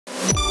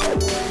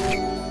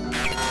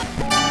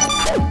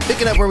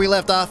Picking up where we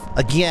left off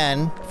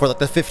again for like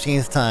the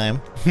 15th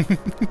time.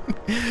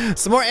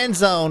 Some more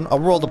Endzone, a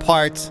world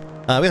apart.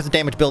 We have some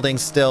damaged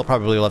buildings still,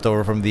 probably left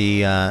over from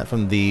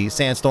the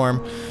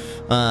sandstorm.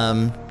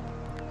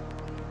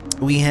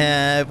 We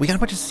got a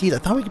bunch of seeds. I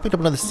thought we could pick up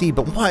another seed,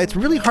 but why? It's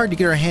really hard to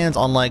get our hands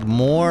on like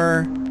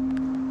more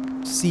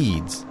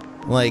seeds,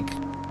 like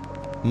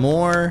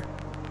more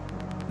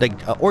like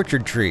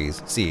orchard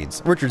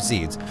seeds.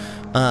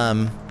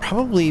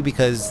 Probably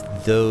because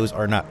those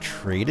are not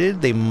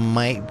traded. They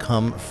might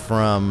come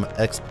from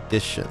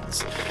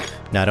expeditions.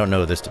 Now, I don't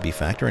know this to be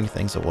fact or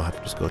anything, so we'll have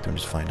to just go through and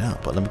just find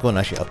out. But let me go and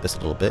actually up this a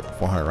little bit.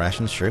 400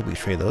 rations, sure, we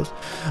trade those.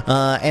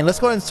 And let's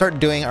go ahead and start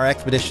doing our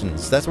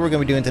expeditions. That's what we're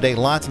going to be doing today.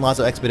 Lots and lots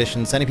of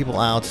expeditions, sending people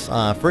out.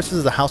 First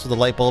is a house with a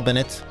light bulb in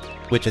it,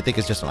 which I think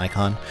is just an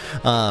icon.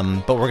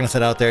 But we're going to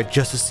set out there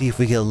just to see if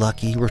we get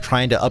lucky. We're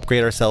trying to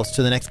upgrade ourselves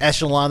to the next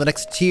echelon, the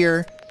next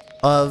tier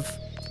of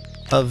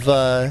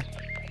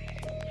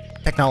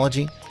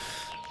technology.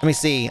 Let me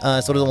see. So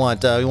what do we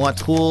want? We want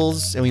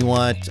tools, and we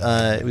want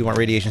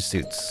radiation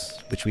suits,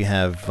 which we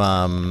have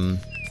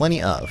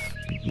plenty of.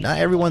 Not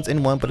everyone's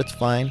in one, but it's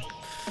fine.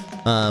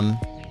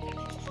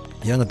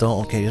 Young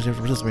adult, okay, it doesn't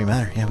really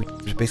matter. Yeah, we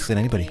just basically send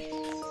anybody.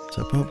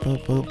 So boop,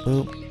 boop, boop,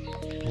 boop.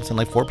 We'll send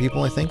like 4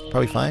 people, I think.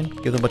 Probably fine.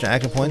 Give them a bunch of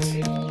action points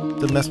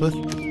to mess with.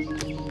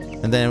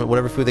 And then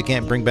whatever food they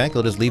can't bring back,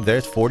 they'll just leave there.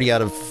 It's 40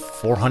 out of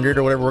 400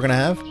 or whatever we're gonna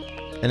have.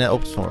 And then,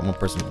 oops, one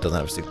person doesn't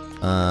have a suit.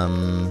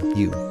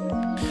 You.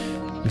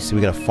 Let me see,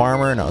 we got a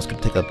farmer. No, it's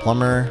gonna take a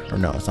plumber. Or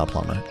no, it's not a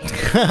plumber.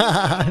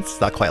 It's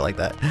not quite like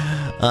that.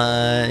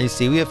 You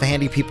see, we have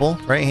handy people,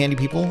 right? Handy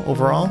people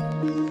overall.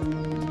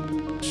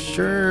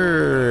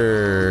 Sure.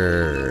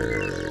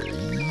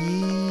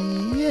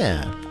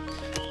 Yeah.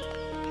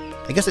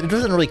 I guess it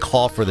doesn't really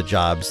call for the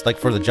jobs, like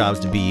for the jobs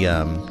to be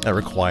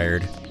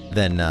required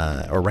then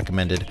or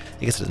recommended.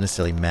 I guess it doesn't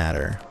necessarily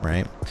matter,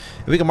 right?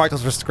 If we can mark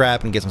those for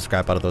scrap and get some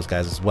scrap out of those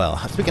guys as well.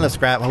 Speaking of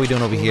scrap, how are we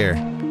doing over here?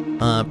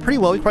 Pretty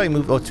well. We probably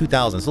moved,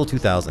 2,000, still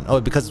 2,000. Oh,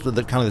 because of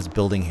the kind of this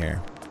building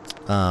here.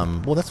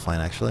 Well, that's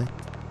fine actually,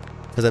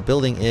 because that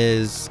building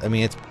is, I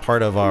mean, it's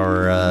part of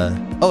our.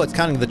 Oh, it's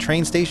counting the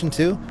train station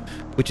too,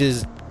 which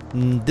is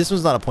this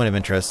one's not a point of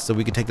interest, so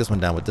we can take this one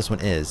down. But this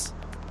one is.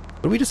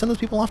 What do we just send those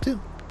people off to?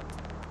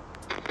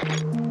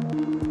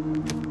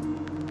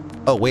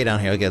 Oh, way down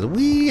here. Okay, the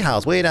wee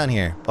house way down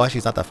here. Oh, actually,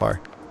 it's not that far.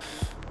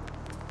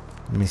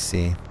 Let me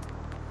see.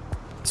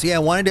 So yeah, I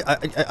wanted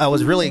to. I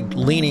was really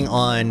leaning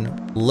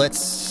on. Let's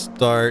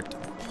start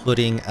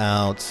putting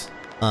out,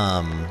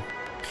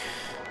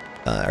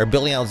 or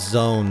building out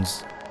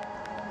zones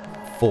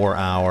for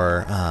our.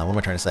 What am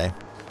I trying to say?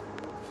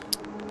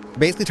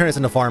 Basically, turn this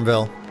into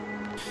Farmville,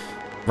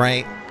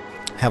 right?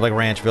 Have like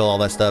Ranchville, all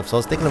that stuff. So I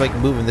was thinking of like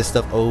moving this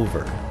stuff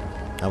over.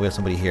 We have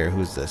somebody here.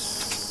 Who's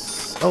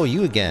this? Oh,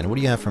 you again. What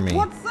do you have for me?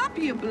 What's up,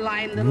 you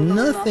blind little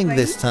Nothing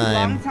this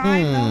time.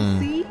 No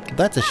see?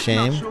 That's a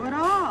shame. Not sure at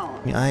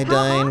all.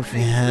 Iodine,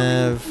 we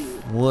have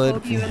wood,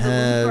 Hope we you in the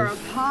have. mood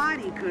for a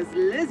party, 'cause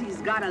Lizzie's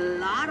got a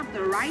lot of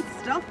the right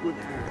stuff with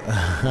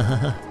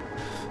her.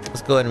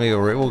 Let's go ahead and maybe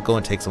we'll go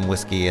and take some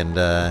whiskey and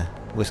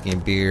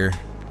beer.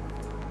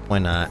 Why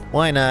not?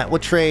 Why not? We'll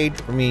trade.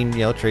 I mean, you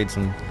know, trade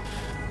some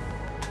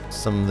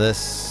of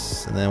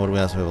this, and then what do we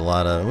else? We have a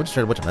lot of. We'll just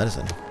trade a bunch of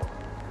medicine.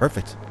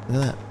 Perfect.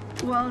 Look at that.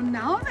 Well,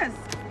 now this.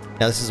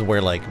 Now this is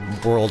where like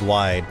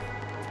worldwide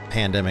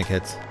pandemic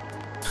hits.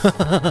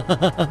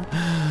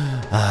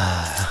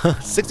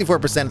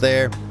 64%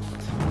 there.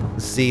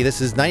 Let's see, this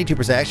is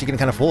 92%. Actually getting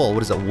kind of full.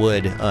 What is it?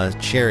 Wood,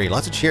 cherry,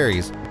 lots of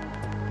cherries.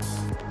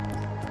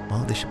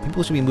 Well,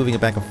 people should be moving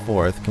it back and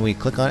forth. Can we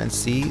click on it and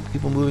see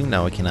people moving?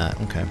 No, we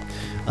cannot. Okay.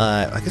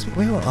 I guess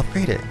we will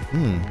upgrade it.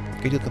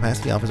 Great deal of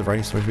capacity, offers a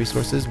variety of storage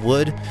resources.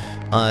 Wood,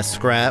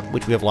 scrap,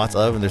 which we have lots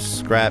of, and there's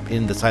scrap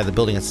in the side of the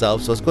building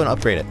itself. So let's go and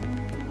upgrade it.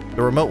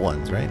 The remote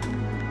ones, right?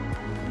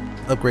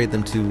 Upgrade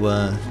them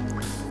to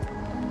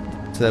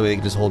so that way they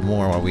can just hold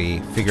more while we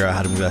figure out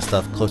how to move that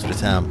stuff closer to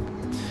town.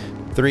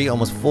 3,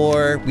 almost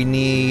 4. We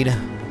need,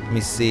 let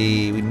me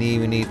see, we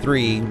need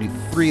 3. We need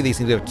 3 of these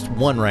things. We have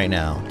 1 right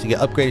now. To get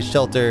upgraded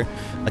shelter,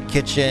 a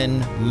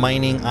kitchen,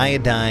 mining,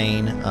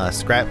 iodine,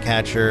 scrap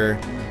catcher,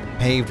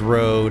 paved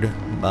road,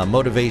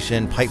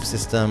 motivation, pipe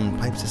system,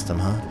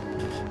 huh?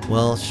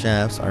 Well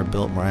shafts are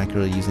built more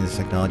accurately using this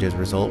technology. As a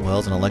result,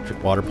 wells and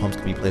electric water pumps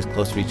can be placed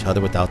close to each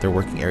other without their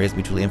working areas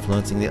mutually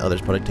influencing the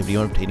other's productivity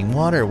and obtaining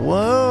water.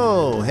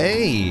 Whoa!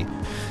 Hey!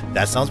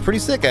 That sounds pretty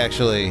sick,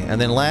 actually. And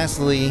then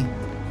lastly,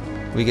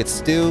 we get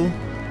stew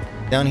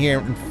down here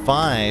in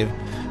 5.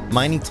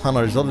 Mining tunnel.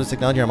 As a result of this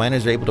technology, our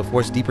miners are able to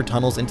force deeper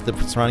tunnels into the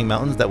surrounding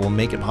mountains that will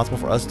make it possible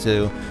for us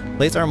to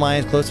place our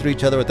mines closer to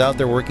each other without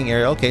their working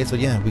area. Okay, so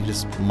yeah, we can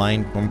just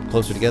mine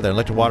closer together.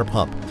 Electric water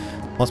pump.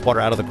 Pumps water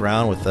out of the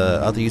ground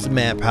without the use of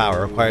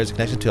manpower. Requires a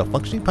connection to a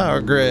functioning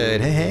power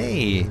grid.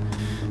 Hey.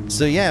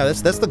 So yeah,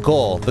 that's the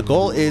goal. The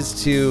goal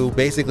is to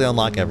basically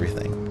unlock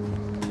everything.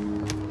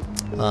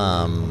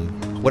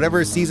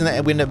 Whatever season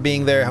that we end up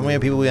being there, how many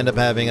people we end up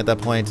having at that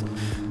point,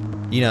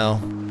 you know,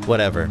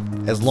 whatever.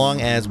 as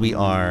long as we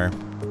are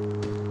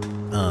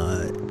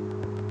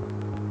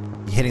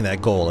hitting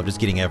that goal of just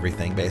getting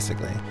everything,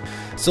 basically.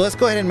 So let's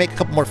go ahead and make a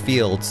couple more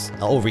fields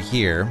over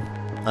here,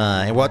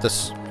 and we'll have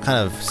to kind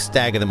of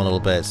stagger them a little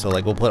bit. So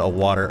like we'll put a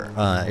water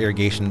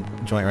irrigation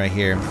joint right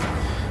here.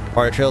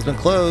 Water trail's been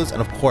closed,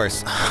 and of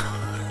course,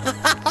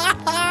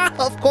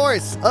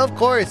 of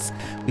course,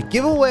 we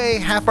give away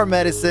half our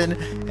medicine,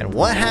 and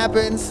what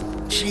happens?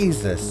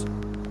 Jesus.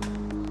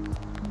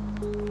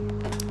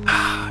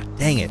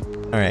 Dang it.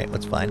 Alright,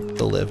 that's fine.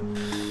 They'll live.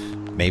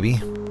 Maybe.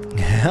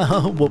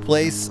 We'll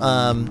place,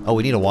 oh,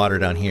 we need a water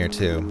down here,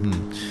 too.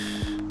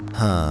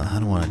 I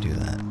don't want to do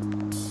that.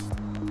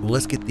 Well,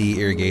 let's get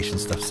the irrigation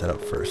stuff set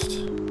up first.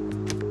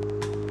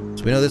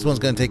 So we know this one's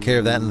going to take care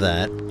of that and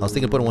that. I was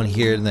thinking of putting one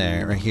here and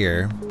there, right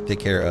here. Take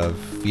care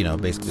of, you know,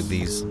 basically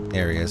these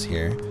areas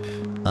here.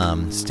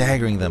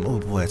 Staggering them. Oh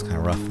boy, it's kind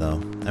of rough,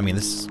 though. I mean,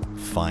 this is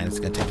fine. It's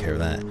going to take care of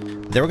that.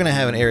 But then we're going to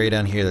have an area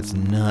down here that's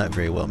not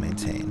very well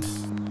maintained.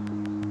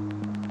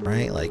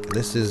 Right? Like,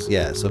 this is,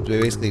 yeah, so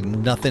basically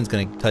nothing's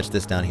going to touch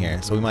this down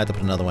here, so we might have to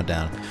put another one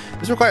down.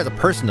 This requires a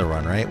person to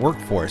run, right?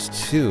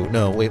 Workforce, 2.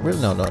 No, wait,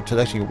 no, to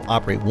actually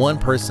operate 1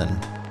 person.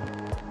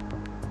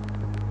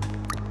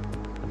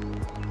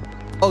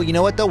 Oh, you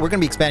know what, though? We're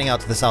going to be expanding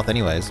out to the south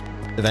anyways,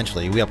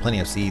 eventually. We have plenty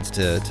of seeds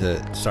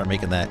to start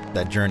making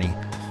that journey.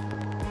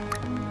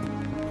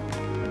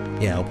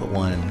 Yeah, I'll put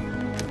one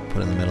and put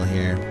it in the middle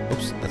here.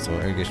 Oops, that's the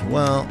irrigation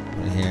well.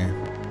 Put it here.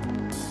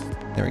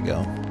 There we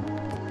go.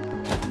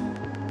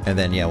 And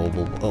then, yeah,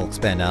 we'll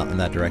expand out in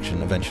that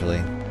direction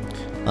eventually.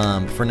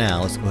 For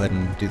now, let's go ahead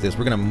and do this.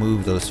 We're going to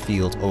move those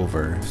fields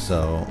over.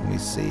 So, let me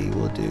see.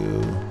 We'll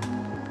do...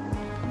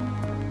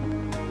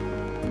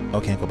 Oh,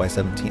 can't go by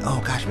 17.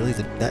 Oh, gosh, really?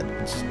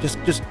 That's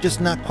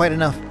just not quite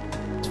enough.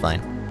 It's fine.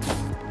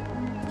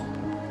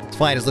 It's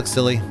fine. It just looks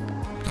silly.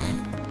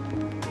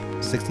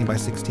 16 by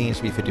 16. It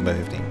should be 15 by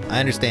 15.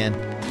 I understand.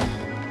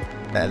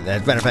 As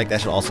a matter of fact,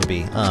 that should also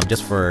be,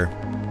 just for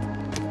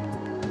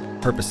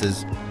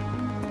purposes...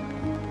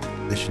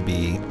 This should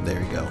be, there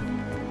we go.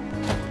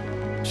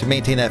 Should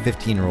maintain that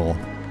 15 rule.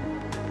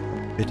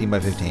 15 by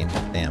 15,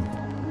 damn.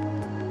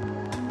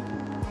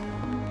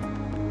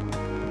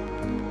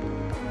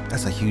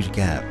 That's a huge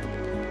gap.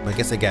 I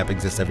guess that gap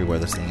exists everywhere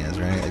this thing is,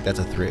 right? Like that's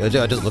a 3. It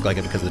doesn't look like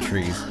it because of the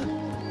trees.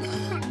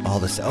 All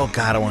this, oh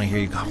God, I want to hear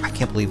you. God, I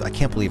can't believe,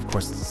 of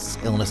course, this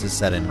illness is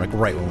set in, like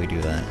right when we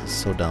do that. It's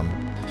so dumb.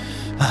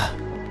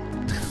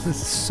 This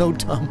is so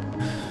dumb.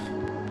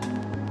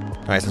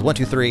 Alright, so it's 1,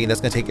 2, 3. That's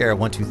going to take care of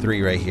 1, 2,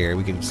 3 right here.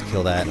 We can just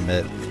kill that in a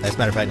bit. As a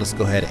matter of fact, let's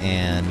go ahead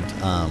and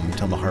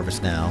tell them to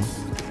harvest now.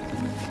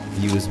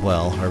 You as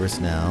well, harvest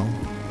now.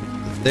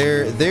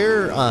 Their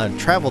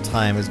travel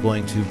time is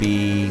going to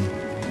be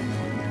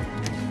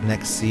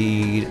next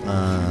seed. Can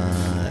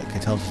I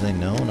tell them to say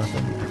no?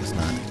 Nothing? I guess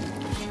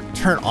not.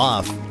 Turn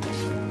off.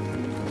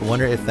 I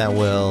wonder if that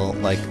will,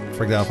 like,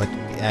 for example, like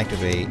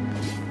activate.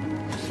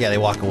 Yeah, they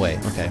walk away.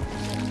 Okay.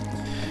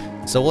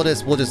 So we'll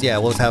just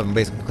have them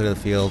basically clear the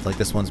field. Like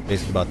this one's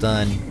basically about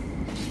done.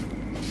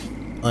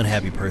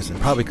 Unhappy person,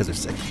 probably because they're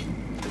sick.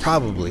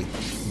 Probably,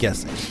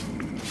 guessing.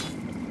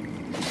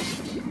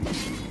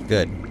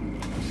 Good.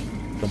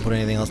 Don't put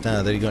anything else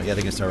down. There you go. Yeah,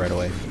 they can start right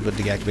away. Go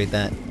deactivate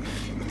that.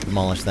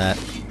 Demolish that.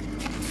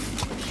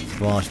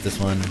 Demolish this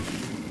one.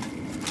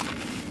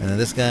 And then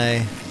this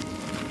guy.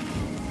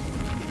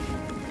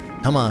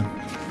 Come on.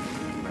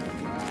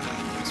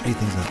 Speed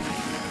things up.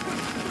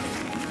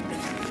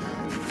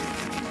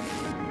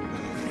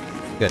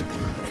 Good.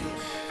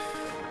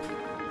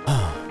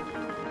 Oh.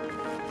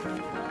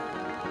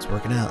 It's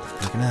working out.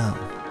 It's working out.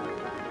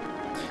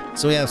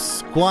 So we have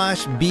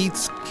squash,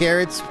 beets,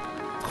 carrots,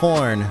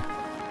 corn.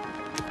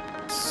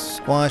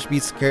 Squash,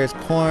 beets, carrots,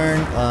 corn.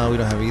 We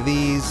don't have any of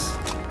these.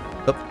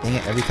 Oh, dang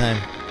it, every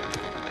time.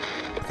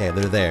 Okay,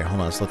 they're there. Hold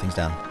on, let's slow things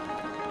down.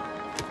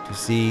 2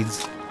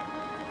 seeds.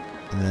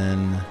 And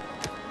then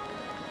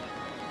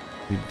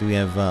we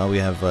have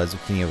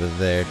zucchini over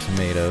there,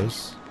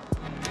 tomatoes.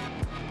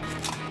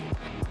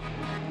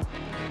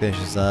 Finish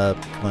this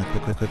up. Come on,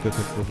 quick,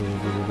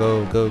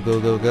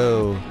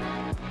 go.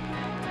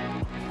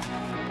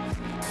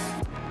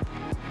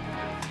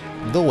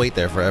 They'll wait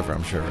there forever,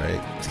 I'm sure,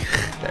 right?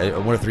 I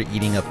wonder if they're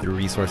eating up their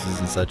resources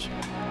and such.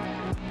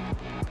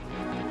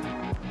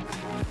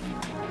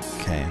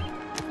 Okay.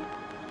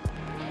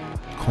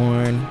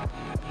 Corn.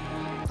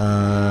 What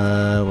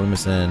am I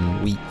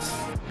missing? Wheat.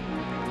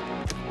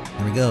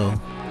 There we go.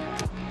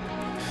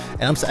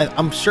 And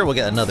I'm sure we'll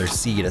get another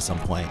seed at some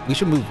point.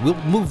 We'll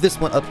move this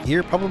one up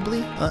here probably,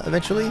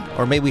 eventually.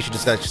 Or maybe we should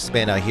just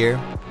expand out here.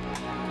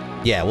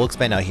 Yeah, we'll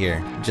expand out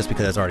here, just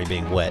because it's already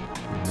being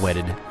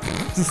wetted.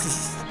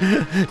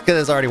 Because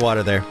there's already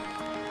water there.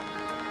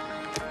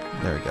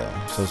 There we go.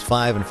 So it's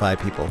 5 and 5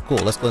 people. Cool,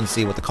 let's go and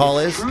see what the call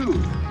is. True.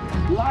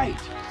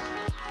 Light.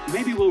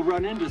 Maybe we'll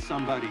run into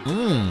somebody.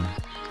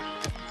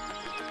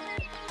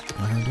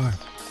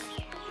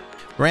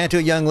 Ran into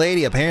a young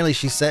lady. Apparently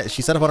she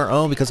set up on her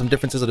own because of some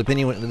differences of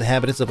opinion with the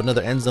inhabitants of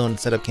another end zone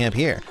set up camp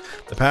here.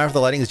 The power of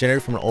the lighting is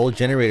generated from an old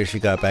generator she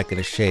got back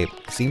into shape.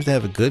 Seems to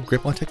have a good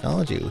grip on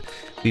technology.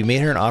 We made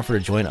her an offer to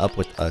join up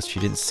with us. She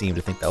didn't seem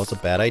to think that was a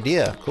bad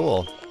idea.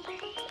 Cool.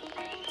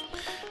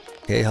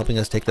 Okay, helping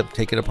us take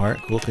it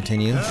apart. Cool,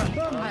 continue.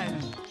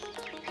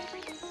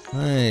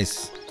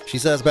 Nice. She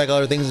set us back all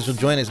her things and she'll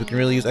join us. We can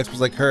really use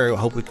experts like her. I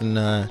hope we can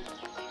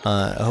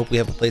I hope we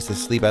have a place to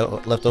sleep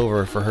out left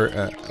over for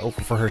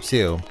her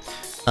too.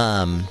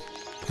 Wouldn't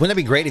that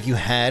be great if you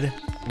had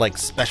like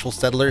special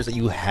settlers that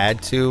you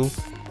had to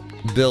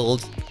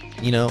build,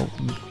 you know,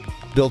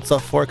 build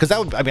stuff for? Because that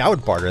would, I mean, I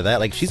would barter that.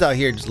 Like, she's out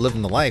here just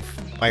living the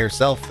life by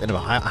herself in a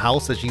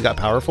house that she got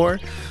power for.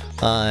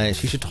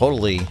 She should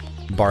totally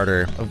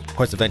barter. Of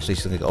course, eventually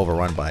she's gonna get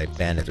overrun by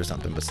bandits or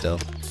something, but still.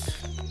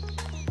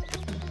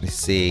 Let me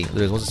see.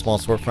 There's a small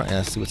storefront. Yeah,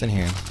 let's see what's in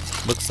here.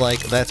 Looks like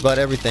that's about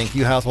everything.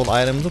 Few household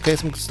items. Okay,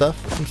 some stuff.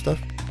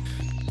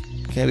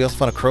 Okay, we also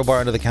found a crowbar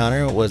under the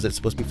counter. Was it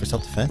supposed to be for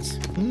self-defense?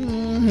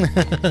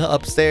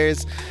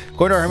 Upstairs.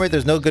 According to our hermit,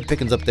 there's no good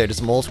pickings up there. Just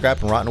some old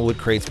scrap and rotten wood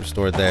crates were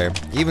stored there.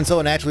 Even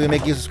so, naturally we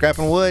make use of scrap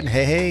and wood.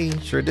 Hey,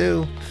 sure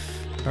do.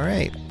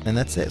 Alright, and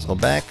that's it. Let's go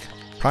back.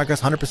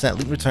 Progress 100%.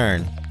 Loot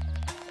return.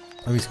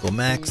 Let's go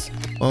max.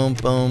 Boom,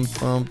 boom,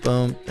 boom,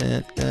 boom.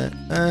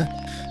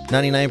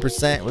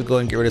 99%. We'll go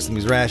and get rid of some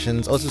of these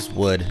rations. Oh, it's just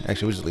wood.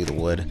 Actually, we'll just leave the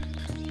wood.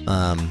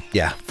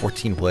 Yeah,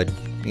 14 wood.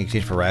 In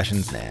exchange for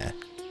rations? Nah.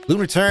 Loot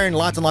return.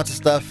 Lots and lots of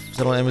stuff.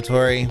 Settle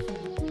inventory.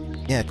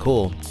 Yeah,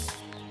 cool.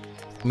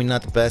 I mean,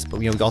 not the best,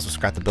 but, you know, we also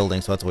scrapped the building,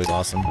 so that's always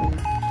awesome.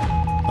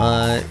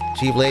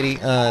 Chief lady.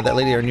 That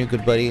lady, our new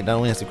good buddy, not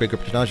only has a great grip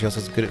of technology, she also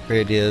has great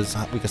ideas.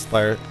 We can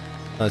aspire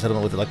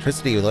settlement with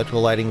electricity. With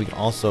electrical lighting, we can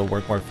also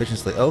work more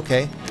efficiently.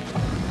 Okay.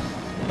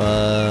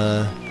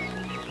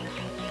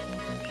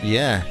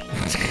 Yeah.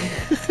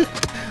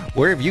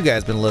 Where have you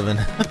guys been living?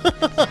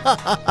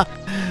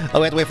 Oh,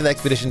 we have to wait for the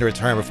expedition to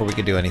return before we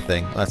can do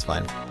anything. Well, that's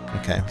fine.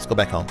 Okay, let's go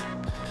back home.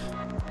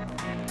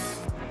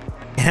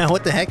 Yeah,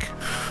 what the heck?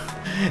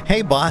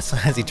 Hey, boss,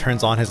 as he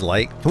turns on his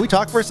light. Can we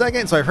talk for a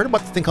second? So I've heard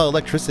about this thing called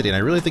electricity, and I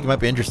really think you might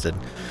be interested.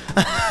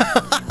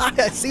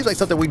 It seems like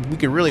something we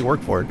could really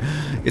work for.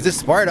 Is this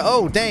Sparta?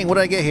 Oh, dang, what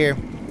did I get here?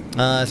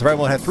 Survival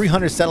mode had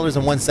 300 settlers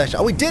in one session.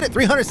 Oh, we did it!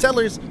 300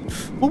 settlers!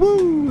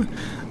 Woo-woo! We'll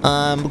go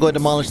ahead and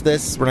demolish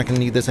this. We're not going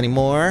to need this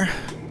anymore.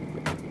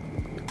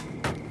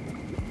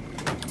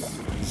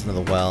 It's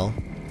another well.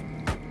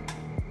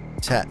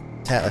 Tat,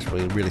 that's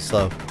really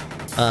slow.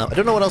 I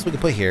don't know what else we can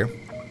put here.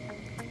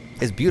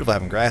 It's beautiful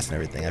having grass and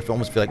everything. I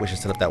almost feel like we should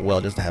set up that well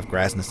just to have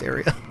grass in this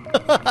area.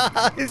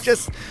 It's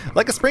just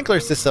like a sprinkler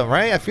system,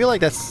 right? I feel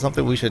like that's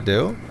something we should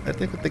do. I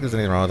think there's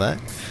anything wrong with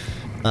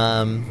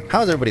that.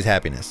 How's everybody's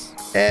happiness?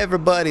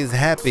 Everybody's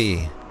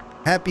happy.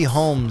 Happy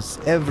homes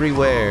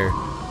everywhere.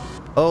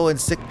 Oh, and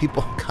sick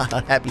people. God,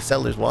 unhappy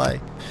settlers. Why?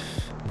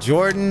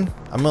 Jordan,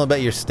 I'm gonna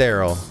bet you're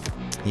sterile.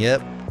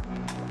 Yep.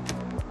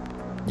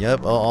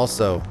 Oh,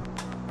 also,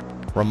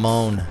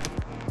 Ramon.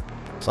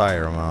 Sorry,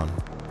 Ramon.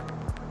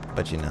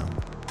 But you know.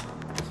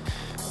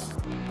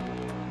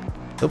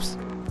 Oops.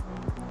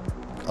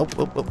 Oh,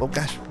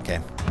 gosh. Okay.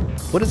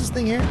 What is this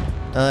thing here?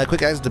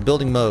 Quick access to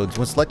building modes.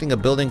 When selecting a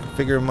building,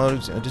 configure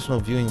modes,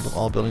 additional viewing of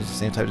all buildings the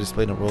same type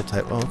displayed in a role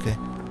type. Oh, okay.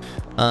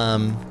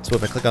 So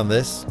if I click on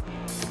this.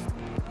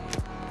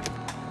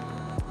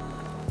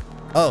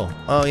 Oh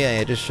yeah,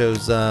 it just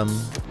shows,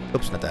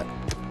 oops, not that.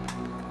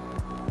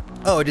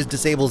 Oh, it just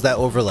disables that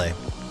overlay.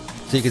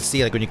 So you can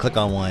see, like, when you click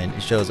on one,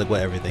 it shows, like,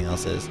 what everything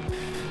else is.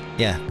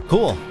 Yeah,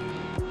 cool.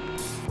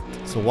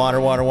 So water.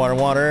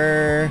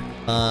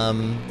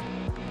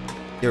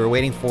 They were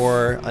waiting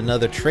for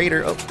another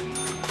trader. Oh.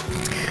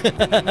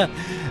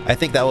 I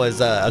think that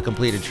was a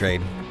completed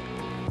trade.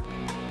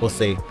 We'll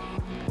see.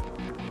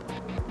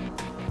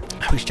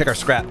 We should check our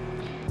scrap.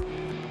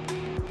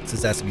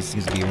 Since that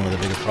seems to be one of the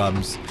biggest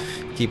problems.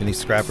 Keeping these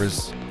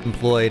scrappers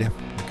employed.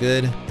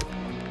 Good.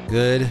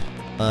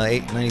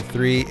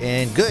 893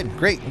 and good.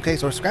 Great. Okay,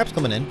 so our scrap's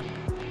coming in.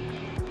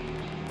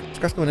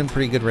 Scrap's coming in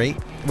pretty good rate.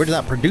 We're just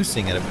not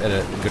producing at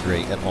a good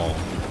rate at all.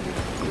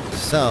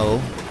 So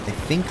I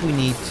think we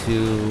need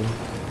to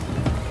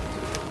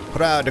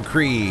put out a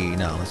decree.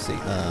 No, let's see. We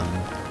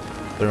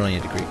don't need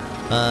a decree.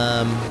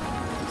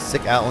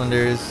 Sick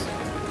Outlanders.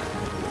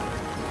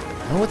 I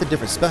don't know what the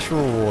different special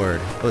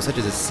reward. Oh, such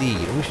as a seed.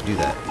 Oh, we should do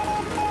that.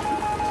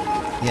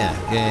 Yeah.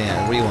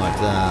 What do you want?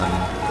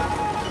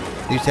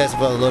 You test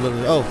about a little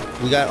bit. Oh,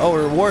 we got a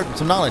reward,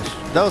 some knowledge.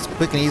 That was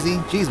quick and easy.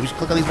 Jeez, we should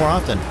click on these more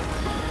often.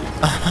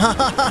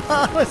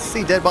 Let's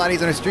see, dead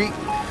bodies on the street.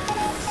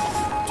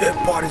 Dead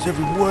bodies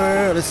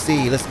everywhere. Let's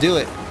see, let's do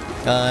it.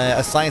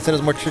 A science center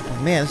is more tricky.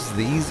 Man, this is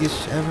the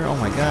easiest ever. Oh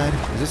my god.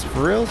 Is this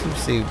for real? Let me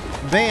see.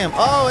 Bam.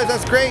 Oh,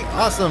 that's great.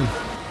 Awesome.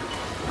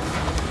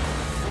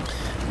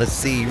 Let's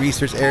see.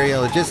 Research area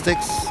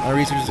logistics. Our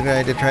researchers are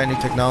going to try new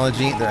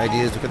technology. Their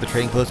idea is to look at the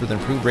trading post with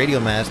improved radio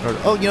mass.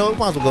 Oh, you know what? We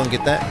might as well go and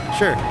get that.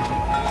 Sure.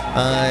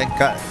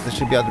 This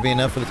should be able to be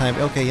enough for the time.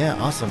 Okay, yeah,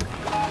 awesome.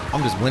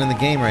 I'm just winning the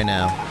game right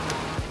now.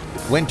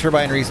 Wind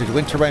turbine research.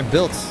 Wind turbine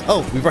built.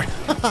 Oh, we've already,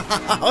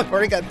 we've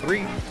already got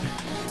 3.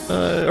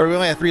 Or we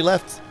only have 3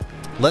 left.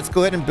 Let's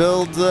go ahead and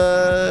build.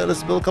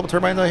 Let's build a couple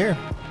turbines out here.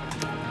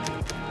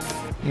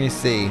 Let me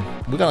see.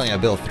 We got only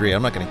gotta build 3.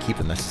 I'm not gonna keep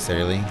them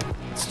necessarily.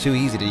 It's too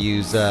easy to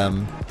use.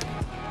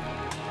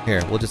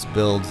 Here, we'll just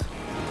build.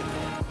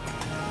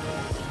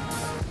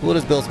 We'll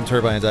just build some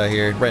turbines out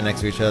here, right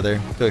next to each other.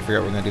 Until we figure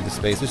out what we're gonna do with the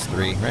space. There's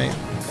 3, right?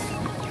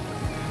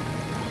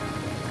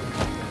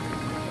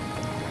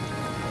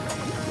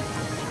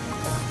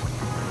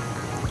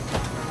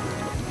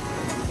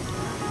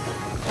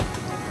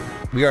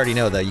 We already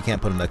know that you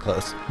can't put them that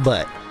close,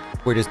 but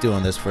we're just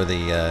doing this for the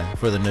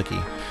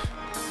nookie.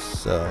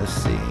 So let's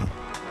see.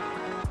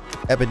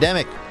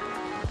 Epidemic.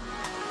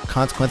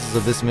 Consequences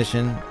of this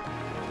mission.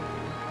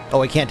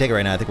 Oh, I can't take it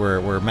right now. I think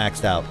we're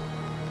maxed out.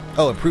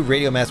 Oh, improve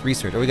radio mass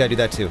research. Oh, we gotta do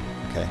that too.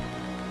 Okay,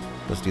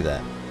 let's do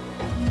that.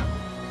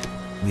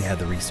 We have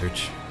the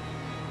research.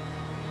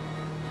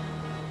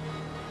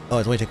 Oh,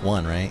 it's only take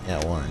 1, right?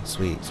 Yeah, 1.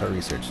 Sweet. Start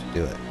research.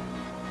 Do it.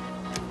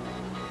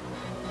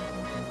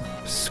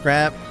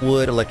 Scrap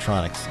wood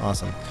electronics.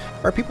 Awesome.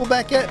 Are people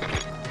back yet?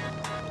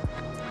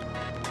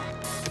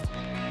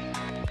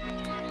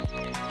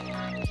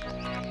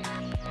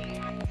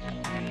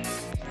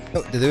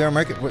 Oh, did they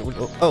mark it?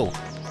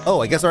 Oh,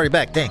 I guess already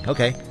back. Dang.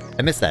 Okay,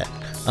 I missed that.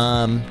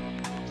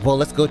 Well,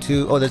 let's go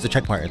to. Oh, there's a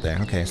check mark right there.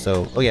 Okay,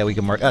 so oh yeah, we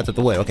can mark. Oh, it's at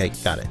the wood. Okay,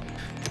 got it.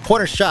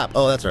 Corner shop.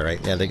 Oh, that's all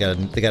right. Yeah, they got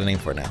a name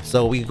for it now.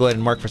 So we can go ahead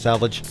and mark for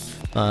salvage,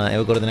 and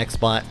we'll go to the next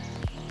spot.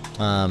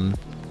 Let's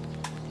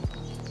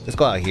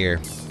go out here.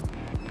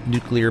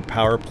 Nuclear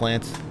power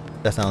plant.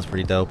 That sounds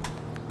pretty dope.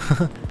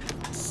 Okay,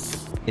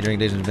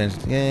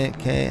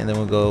 and then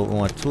we'll go. We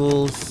want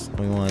tools.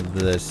 We want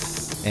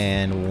this,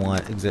 and we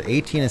want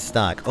 18 in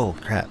stock. Oh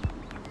crap.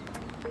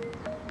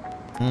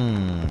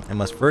 It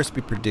must first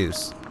be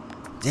produced.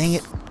 Dang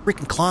it!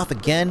 Freaking cloth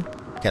again.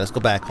 Okay, let's go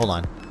back. Hold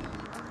on.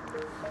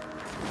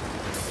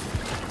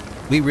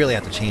 We really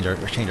have to change our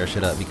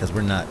shit up because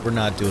we're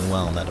not doing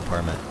well in that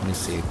department. Let me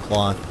see.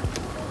 Cloth.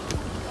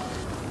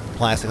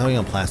 Plastic. How are we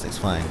on plastics?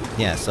 Fine.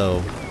 Yeah,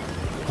 so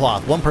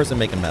cloth. 1 person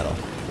making metal.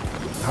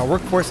 Our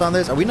workforce on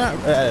this. Are we not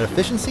at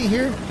efficiency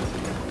here?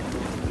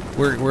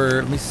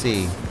 We're let me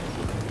see.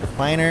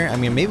 Refiner. I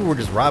mean, maybe we're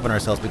just robbing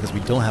ourselves because we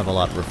don't have a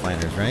lot of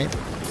refiners, right?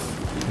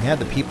 We have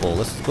the people.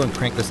 Let's go and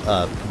crank this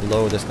up.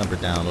 Lower this number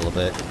down a little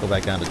bit. Go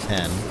back down to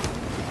 10.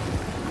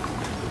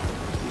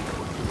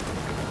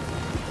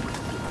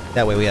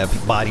 That way we have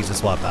bodies to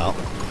swap out.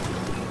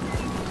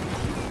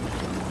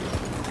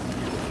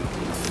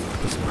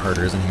 Put some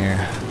herders in here.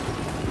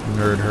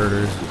 Nerd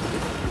herders.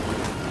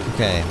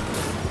 Okay.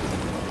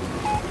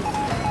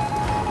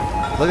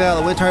 Look at how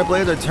the wind turbine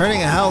blades are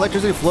turning and how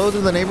electricity flows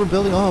into the neighbor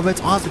building. Oh, that's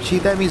awesome,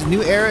 Chief. That means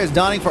new era is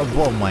dawning for.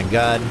 Oh my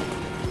god.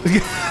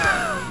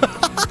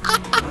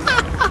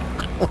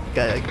 Oh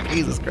god,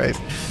 Jesus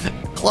Christ.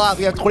 Cloth.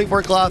 We have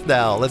 24 cloth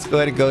now. Let's go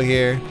ahead and go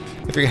here.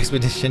 If your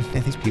expedition.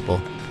 And these people.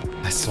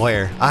 I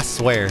swear.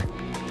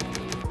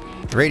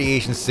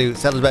 Radiation suit.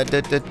 Settles back.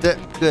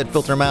 Good.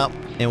 Filter them out.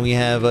 And we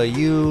have a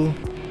U.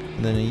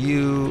 And then a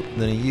U.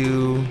 And then a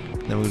U.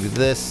 And then we'll do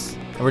this.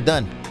 And we're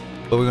done.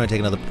 But we're going to take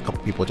another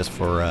couple people just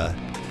for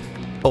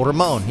oh,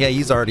 Ramon. Yeah,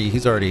 he's already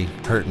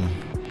hurting.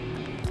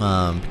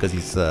 Because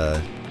he's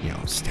you know,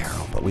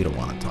 sterile, but we don't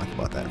want to talk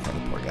about that in front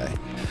of the poor guy.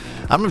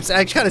 I'm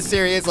kind of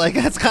serious, like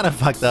that's kind of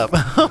fucked up.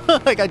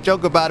 Like I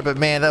joke about it, but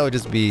man, that would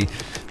just be,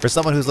 for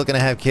someone who's looking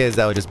to have kids,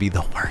 that would just be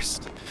the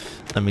worst.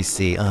 Let me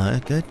see.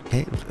 Good.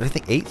 Okay, I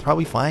think 8's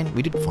probably fine.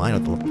 We did fine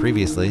with the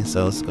previously,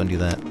 so let's go and do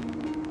that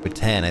with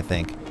 10, I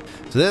think.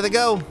 So there they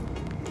go.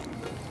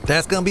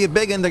 That's gonna be a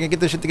big one. They're gonna get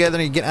this shit together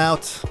and get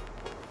out.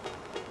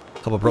 A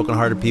couple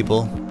broken-hearted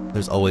people.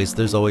 There's always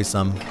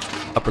some.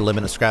 Upper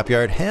limit of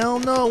scrapyard. Hell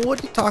no.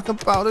 What are you talking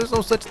about? There's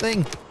no such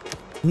thing.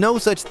 No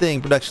such thing.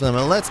 Production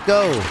limit. Let's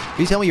go.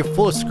 Can you tell me you're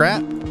full of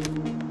scrap?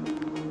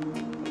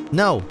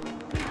 No.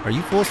 Are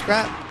you full of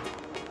scrap?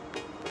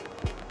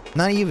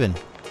 Not even.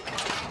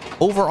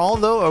 Overall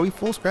though, are we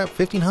full scrap?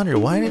 1500.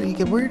 Why did he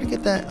get? Where did he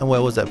get that? Oh,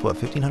 what was that?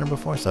 What, 1500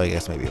 before? So I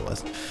guess maybe it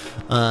was.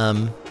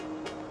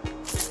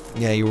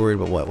 Yeah, you're worried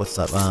about what? What's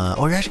up?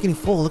 Oh, you're actually getting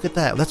full. Look at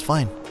that. That's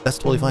fine. That's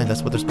totally fine.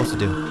 That's what they're supposed to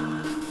do.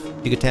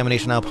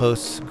 Decontamination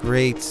outposts,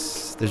 great.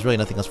 There's really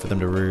nothing else for them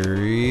to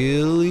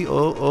really.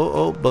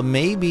 But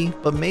maybe.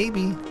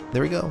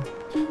 There we go.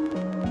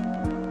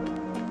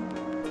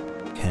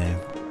 Okay.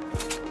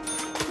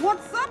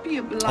 What's up,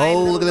 you blind?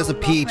 Oh, look at this, a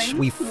peach.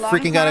 We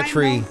freaking got a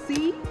tree.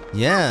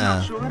 Yeah.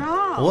 Not sure at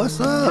all.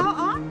 What's up? How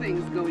are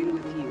things going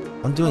with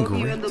you? I'm doing Hope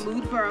great. you're in the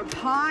mood for a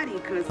party,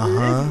 cause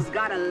Lizzie's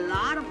got a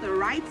lot of the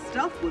right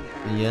stuff with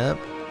her. Yep.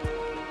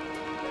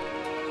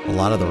 A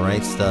lot of the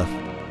right stuff.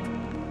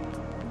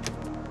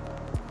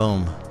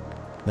 Boom.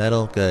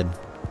 Metal, good.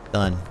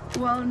 Done.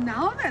 Well,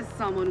 now there's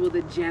someone with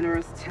a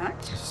generous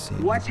touch.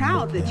 Watch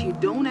out that you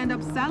don't end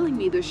up selling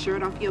me the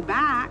shirt off your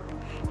back.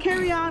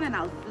 Carry on and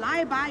I'll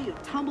fly by your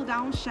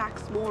tumble-down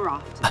shacks more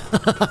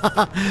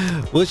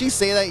often. Will she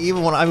say that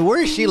even when... I mean,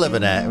 where is she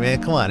living at? I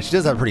mean, come on. She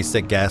does have a pretty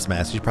sick gas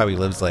mask. She probably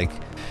lives, like,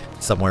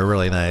 somewhere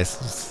really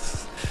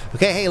nice.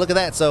 Okay, hey, look at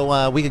that.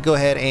 So we could go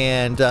ahead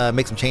and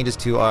make some changes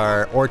to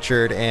our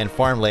orchard and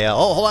farm layout.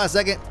 Oh, hold on a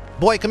second.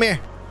 Boy, come here.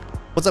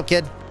 What's up,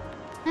 kid?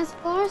 Miss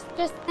Flores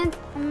just sent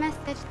a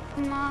message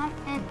to Mom,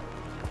 and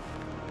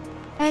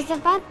it was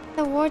about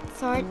the word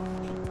sort.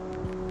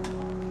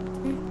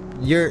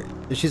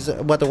 She's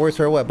about the word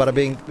sort? What? About it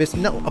being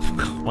missing? No.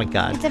 Oh my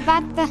God. It's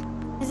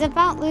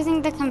about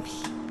losing the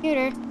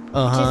computer,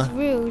 which is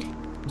rude.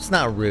 It's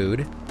not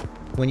rude.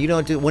 When you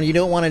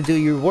don't want to do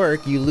your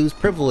work, you lose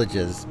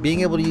privileges.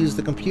 Being able to use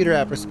the computer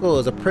after school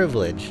is a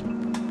privilege.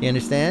 You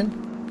understand?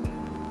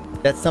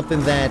 That's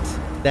something that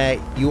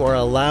you are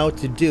allowed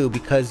to do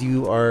because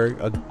you're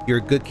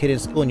a good kid in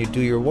school and you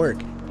do your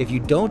work. If you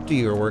don't do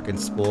your work in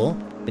school,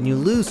 then you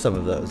lose some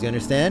of those. You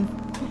understand?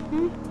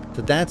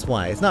 So that's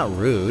why. It's not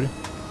rude.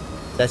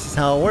 That's just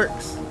how it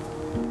works.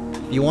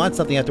 If you want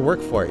something, you have to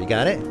work for it. You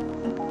got it?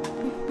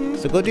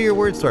 So go do your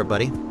word sort,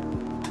 buddy.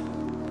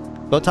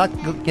 Go talk.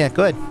 Yeah,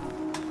 good.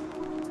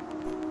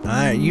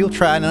 Alright, you'll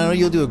try, and I know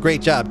you'll do a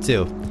great job,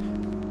 too.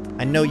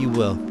 I know you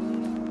will.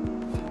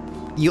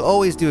 You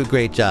always do a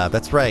great job,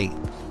 that's right.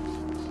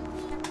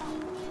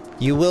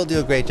 You will do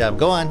a great job.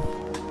 Go on.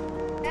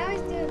 I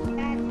always do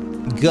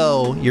bad.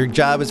 Go. Your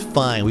job is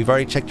fine. We've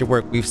already checked your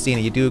work. We've seen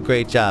it. You do a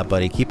great job,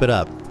 buddy. Keep it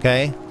up,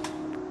 okay?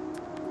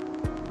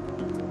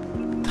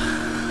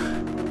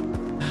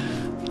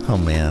 Oh,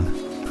 man.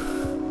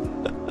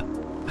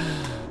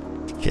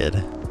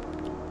 Kid.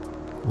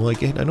 Well, I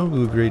don't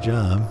do a great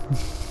job.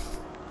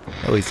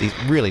 He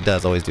really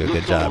does always do a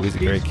good job. He's a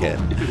great kid.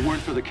 If it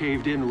weren't for the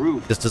caved-in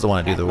roof, Just doesn't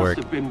want to do the work.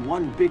 must have been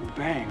one big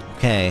bang.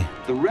 Okay.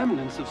 The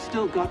remnants have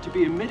still got to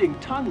be emitting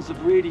tons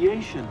of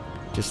radiation.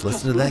 Just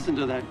listen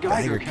to that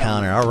Geiger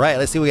counter. All right,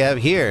 let's see what we have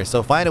here.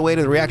 So find a way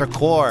to the reactor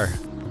core.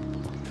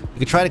 You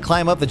could try to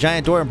climb up the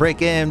giant door and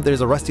break in.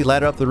 There's a rusty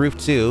ladder up the roof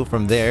too.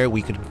 From there,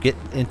 we could get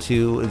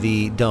into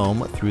the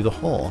dome through the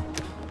hole.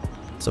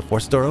 So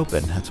force the door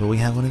open. That's why we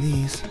have one of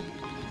these.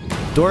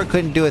 Door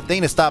couldn't do a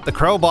thing to stop the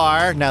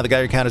crowbar. Now the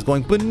Geiger counter is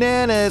going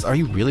bananas. Are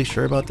you really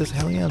sure about this?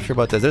 Hell yeah, I'm sure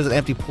about this. There's an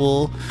empty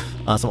pool,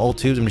 some old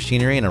tubes and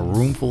machinery, and a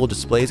room full of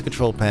displays and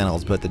control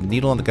panels. But the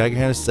needle on the Geiger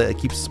counter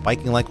keeps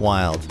spiking like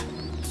wild.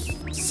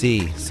 Let's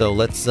see. So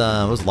let's,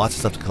 there's lots of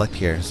stuff to collect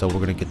here. So we're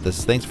going to get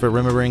this. Thanks for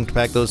remembering to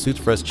pack those suits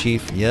for us,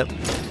 Chief. Yep.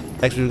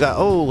 Next we've got,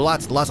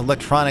 lots of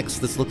electronics.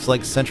 This looks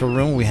like central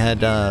room we had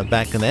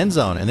back in the end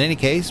zone. In any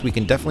case, we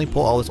can definitely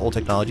pull all this old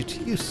technology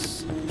to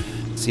use.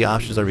 See,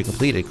 options are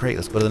completed. Great,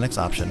 let's go to the next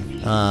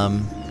option.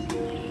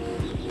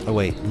 Oh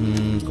wait,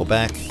 let's go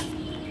back.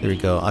 There we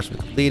go, option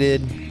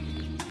completed.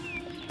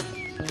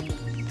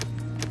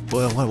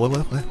 What?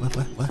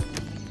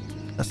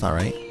 That's not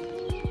right.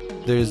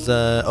 There's,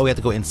 we have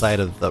to go inside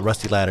of the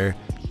rusty ladder.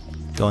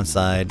 Go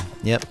inside,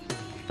 yep.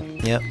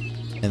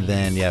 And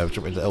then, yeah, it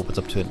opens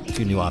up to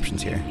two new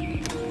options here.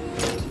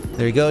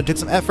 There we go, it took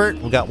some effort.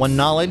 We got one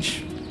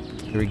knowledge.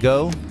 Here we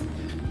go.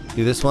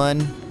 Do this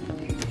one.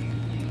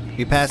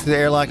 You passed through the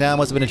airlock now,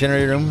 must have been a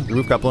generator room. The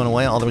roof got blown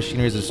away, all the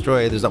machinery is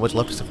destroyed. There's not much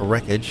left except for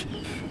wreckage.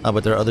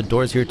 But there are other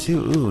doors here too.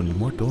 Ooh,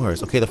 more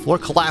doors. Okay, the floor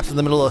collapsed in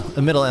the middle,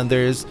 and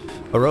there's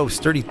a row of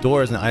sturdy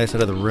doors on either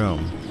side of the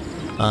room.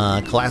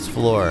 Collapsed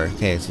floor.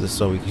 Okay,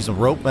 so we use some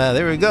rope.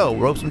 There we go.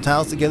 Rope some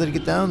tiles together to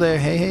get down there.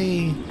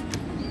 Hey.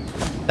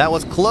 That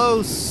was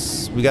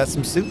close. We got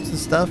some suits and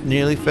stuff.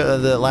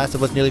 The last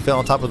of us nearly fell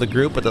on top of the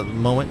group, but the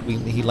moment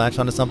he latched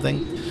onto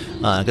something.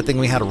 Good thing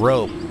we had a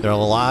rope. There are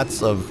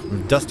lots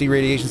of dusty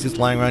radiation suits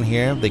lying around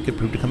here. They could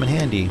prove to come in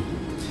handy.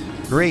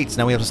 Great, so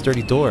now we have some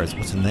sturdy doors.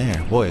 What's in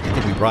there? Boy, I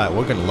think we brought.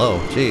 We're getting low.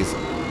 Jeez.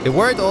 It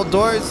worked. Old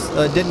doors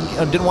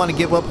didn't want to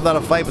give up without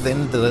a fight, but they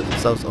ended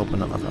themselves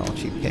open up. Oh,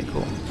 cheap. Okay,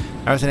 cool.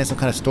 I was in some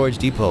kind of storage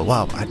depot.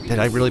 Wow, did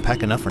I really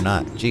pack enough or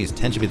not? Jeez,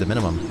 10 should be the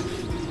minimum.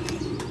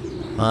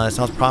 It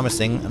sounds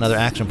promising. Another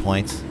action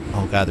point.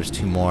 Oh god, there's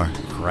two more.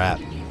 Crap.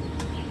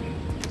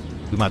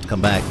 We might have to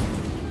come back.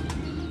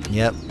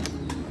 Yep.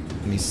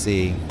 Let me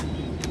see.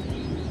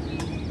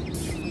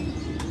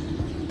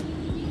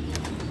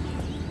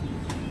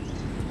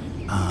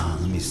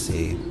 Let me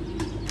see.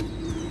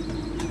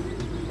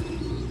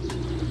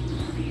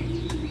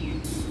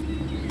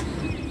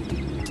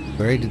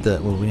 Where did the...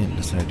 Well, we didn't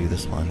necessarily do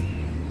this one.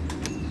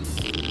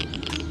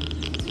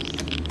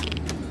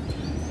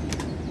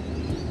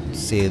 Let's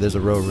see, there's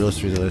a row of real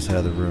street on the other side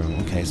of the room.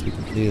 Okay, so we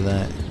completed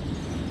that.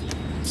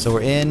 So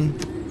we're in.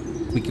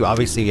 We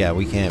obviously, yeah,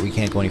 we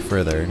can't go any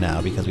further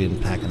now because we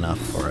didn't pack enough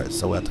for it.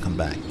 So we'll have to come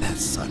back. That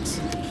sucks.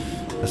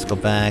 Let's go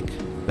back.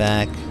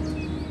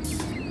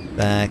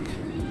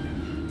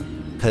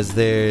 Because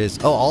there's...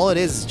 Oh, all it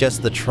is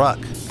just the truck.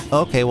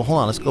 Okay, well, hold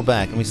on. Let's go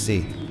back. Let me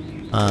see.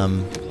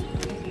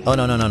 Oh,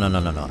 no.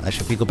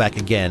 Actually, if we go back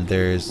again,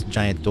 there's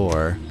giant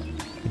door.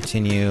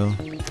 Continue.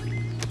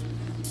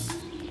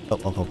 Oh,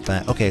 I'll go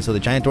back. Okay, so the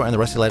giant door and the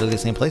rusty light are the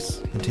same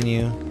place.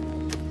 Continue.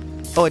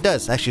 Oh, it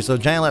does, actually. So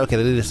giant light, okay,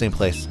 they're the same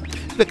place.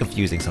 It's a bit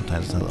confusing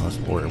sometimes. It's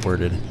not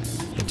worded.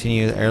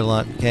 Continue,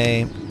 airlock,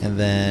 okay. And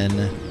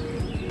then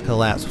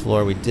collapse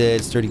floor, we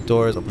did. Sturdy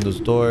doors, open those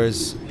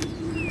doors.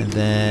 And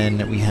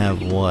then we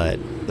have what?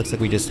 Looks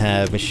like we just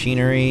have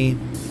machinery.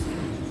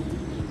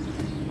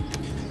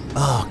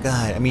 Oh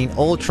god, I mean,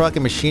 old truck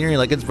and machinery,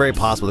 like it's very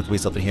possible there could be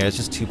something here. It's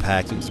just 2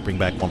 packs. We can just bring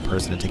back 1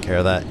 person and take care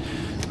of that.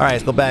 Alright,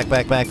 let's go back,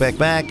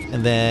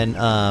 and then,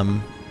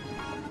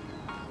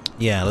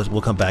 yeah,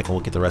 we'll come back and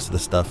we'll get the rest of the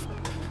stuff.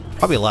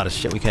 Probably a lot of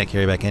shit we can't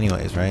carry back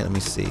anyways, right? Let me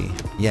see.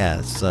 Yeah,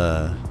 it's,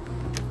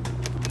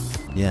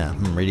 yeah,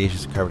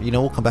 radiation's covered. You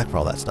know, we'll come back for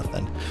all that stuff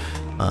then.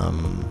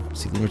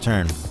 Seeking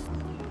return.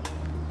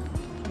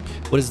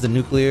 What is the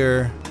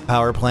nuclear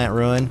power plant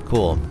ruin?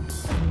 Cool.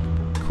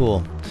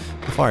 Cool.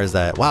 How far is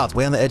that? Wow, it's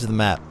way on the edge of the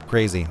map.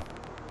 Crazy.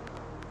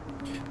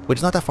 Which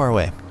is not that far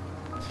away.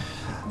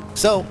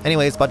 So,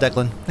 anyways, about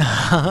Declan.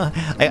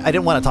 I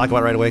didn't want to talk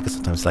about it right away because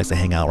sometimes he likes to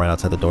hang out right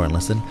outside the door and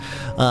listen.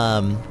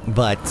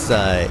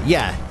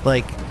 Yeah,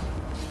 like,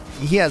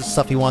 he has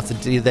stuff he wants to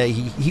do that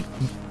he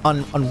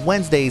on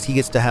Wednesdays he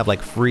gets to have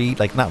like free,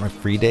 like not a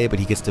free day, but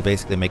he gets to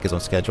basically make his own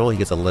schedule. He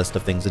gets a list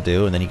of things to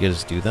do and then he can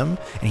just do them,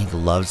 and he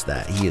loves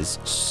that. He is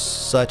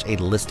such a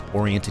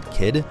list-oriented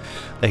kid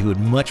that he would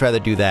much rather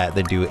do that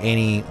than do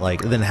any,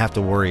 like, than have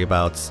to worry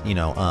about, you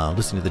know,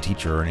 listening to the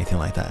teacher or anything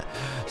like that.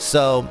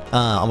 So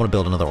I'm gonna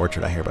build another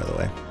orchard out here, by the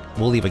way.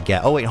 We'll leave a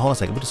gap. Oh wait, hold on a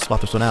second. We'll just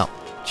swap this one out.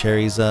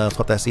 Cherries,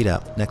 swap that seed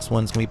out. Next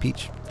one's gonna be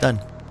peach.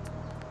 Done.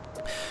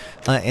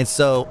 And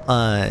so,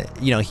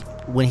 you know,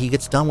 when he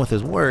gets done with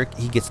his work,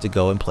 he gets to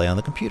go and play on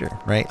the computer,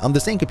 right? On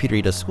the same computer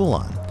he does school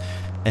on.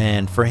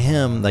 And for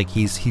him, like,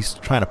 he's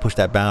trying to push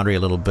that boundary a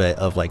little bit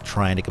of, like,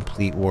 trying to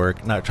complete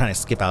work, not trying to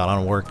skip out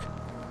on work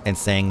and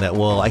saying that,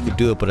 well, I could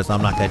do it, but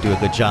I'm not going to do a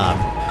good job,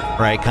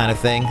 right? Kind of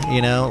thing,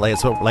 you know? Like,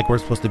 it's like we're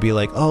supposed to be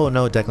like, oh,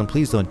 no, Declan,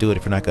 please don't do it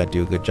if you're not going to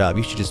do a good job.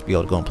 You should just be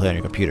able to go and play on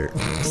your computer.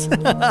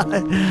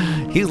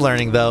 He's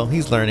learning, though.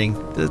 He's learning.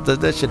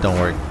 That shit don't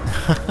work.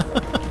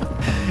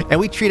 And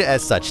we treat it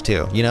as such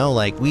too, you know,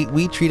 like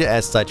we treat it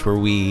as such where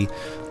we,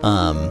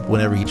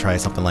 whenever he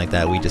tries something like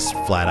that, we just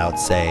flat out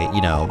say,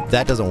 you know,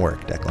 that doesn't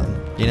work,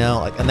 Declan, you know,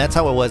 like, and that's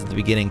how it was at the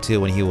beginning too,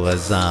 when he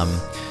was,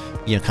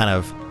 you know, kind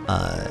of,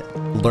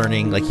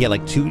 learning, like he had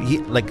like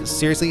like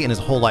seriously in his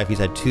whole life, he's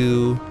had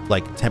 2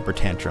 like temper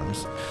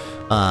tantrums.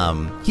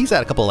 He's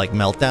had a couple of, like,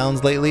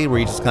 meltdowns lately where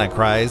he just kind of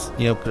cries,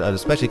 you know,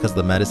 especially because of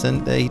the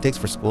medicine that he takes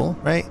for school,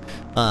 right?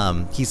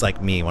 He's like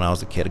me when I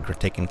was a kid,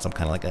 taking some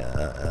kind of like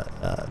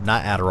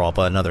not Adderall,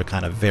 but another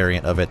kind of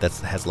variant of it that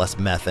has less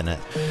meth in it.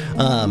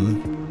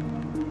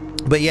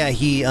 But yeah,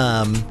 he, you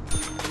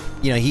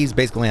know, he's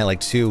basically had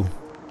like 2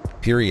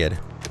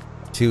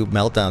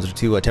 meltdowns or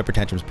 2 temper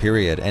tantrums,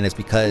 period. And it's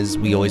because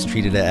we always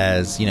treated it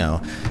as, you know,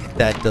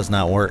 that does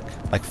not work.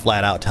 Like,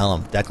 flat out tell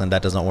him, Declan,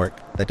 that doesn't work.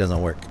 That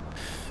doesn't work.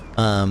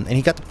 And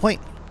he got the point.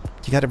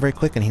 He got it very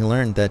quick, and he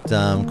learned that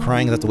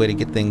crying is not the way to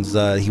get things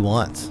he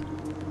wants.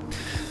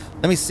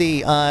 Let me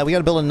see. We got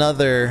to build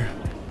another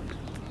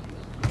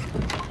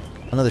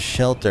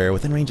shelter.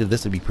 Within range of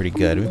this would be pretty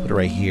good. We put it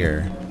right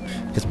here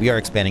because we are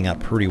expanding out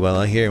pretty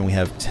well out here, and we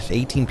have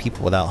 18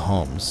 people without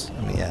homes.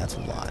 I mean, yeah, that's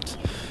a lot.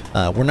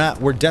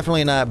 We're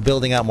definitely not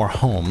building out more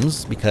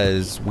homes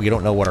because we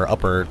don't know what our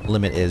upper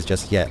limit is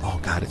just yet. Oh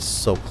God, it's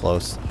so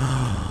close.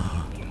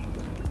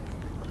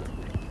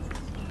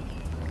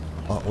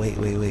 Oh, wait,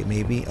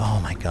 maybe? Oh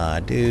my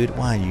God, dude.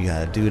 Why you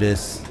gotta do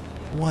this?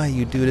 Why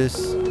you do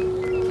this?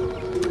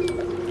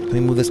 Can we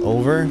move this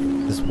over?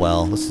 This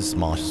well. Let's just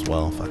demolish this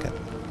well. Fuck it.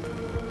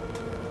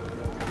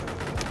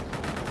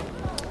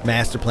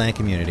 Master plan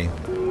community.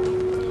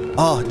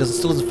 Oh, it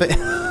still doesn't fit.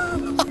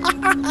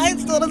 It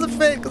still doesn't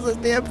fit because this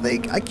damn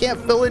thing. I can't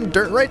fill in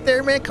dirt right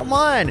there, man. Come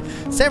on.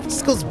 San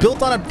Francisco's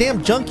built on a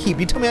damn junk heap.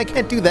 You tell me I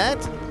can't do that?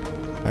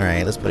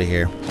 Alright, let's put it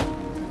here.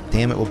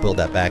 Damn it, we'll build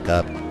that back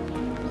up.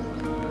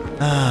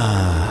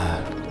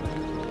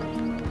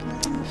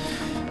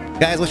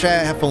 Guys, what should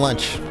I have for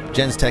lunch?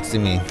 Jen's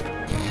texting me.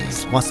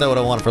 Wants to know what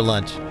I want for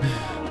lunch.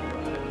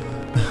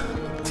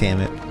 Damn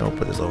it. Don't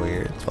put this over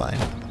here. It's fine.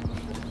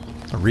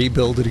 I'll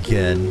rebuild it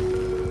again.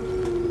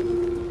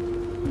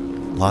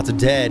 Lots of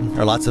dead.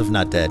 Or lots of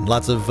not dead.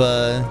 Lots of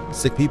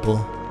sick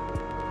people.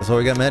 That's why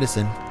we got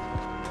medicine.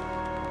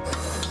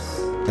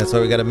 That's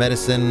why we got a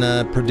medicine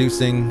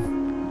producing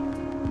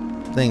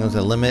thing. Was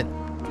a limit.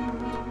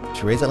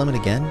 Should we raise that limit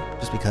again?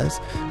 Just because?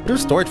 What do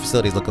storage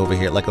facilities look over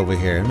here? Like over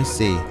here. Let me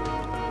see.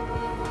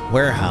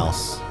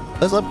 Warehouse.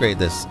 Let's upgrade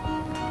this.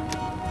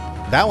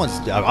 That one's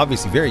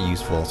obviously very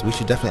useful, so we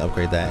should definitely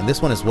upgrade that. And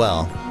this one as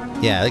well.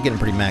 Yeah, they're getting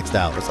pretty maxed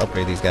out. Let's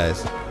upgrade these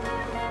guys.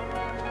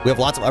 We have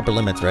lots of upper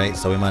limits, right?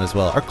 So we might as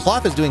well. Our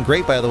cloth is doing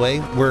great, by the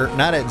way. We're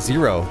not at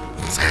 0.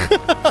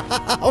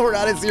 We're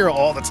not at 0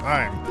 all the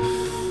time.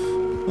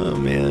 Oh,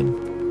 man.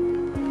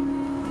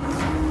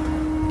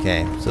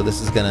 Okay, so this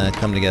is gonna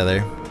come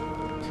together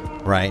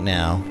right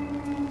now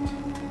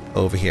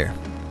over here.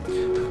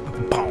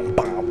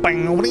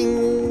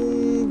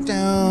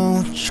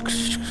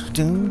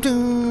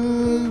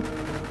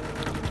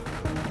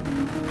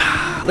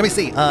 Let me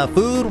see.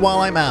 Food while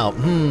I'm out.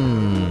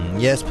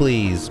 Yes,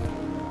 please.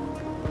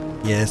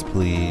 Yes,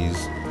 please.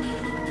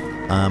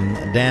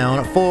 I'm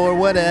down for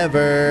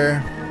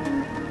whatever.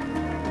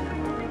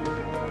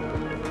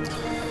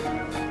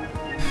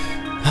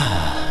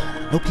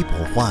 No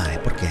people. Why?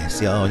 Porque?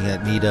 See, oh, you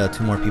need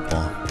 2 more people.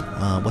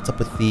 What's up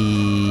with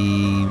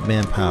the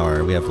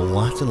manpower? We have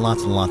lots and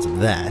lots and lots of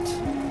that.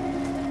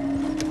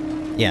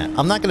 Yeah,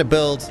 I'm not gonna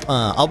build.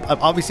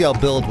 Obviously I'll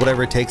build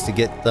whatever it takes to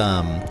get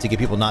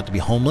people not to be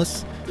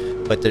homeless.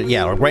 But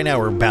yeah, right now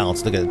we're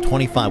balanced. Look at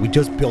 25. We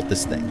just built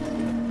this thing.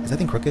 Is that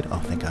thing crooked? Oh,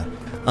 thank God.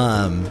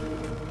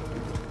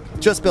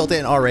 Just built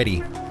in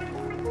already.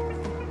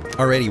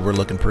 Already we're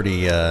looking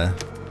pretty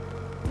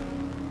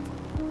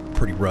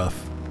pretty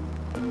rough.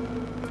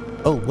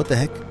 Oh, what the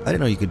heck? I didn't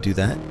know you could do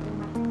that.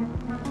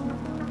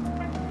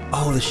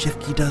 Oh, the shift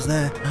key does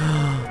that.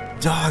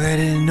 Dog, I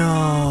didn't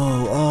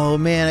know. Oh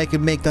man, I could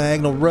make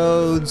diagonal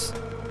roads.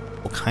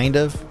 Well, kind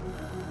of.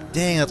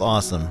 Dang, that's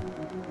awesome.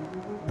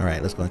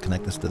 Alright, let's go and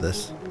connect this to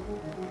this.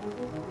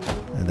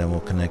 And then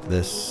we'll connect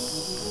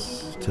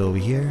this to over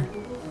here.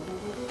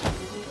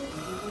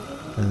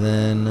 And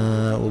then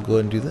we'll go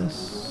ahead and do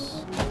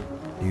this.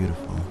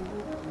 Beautiful.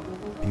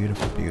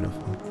 Beautiful,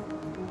 beautiful.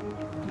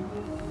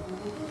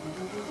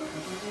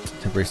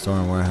 Temporary store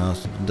and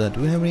warehouse. Do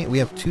we have any? We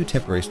have 2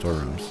 temporary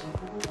storerooms.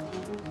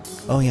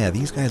 Oh yeah,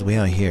 these guys way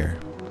out here.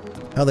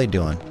 How are they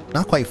doing?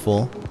 Not quite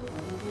full.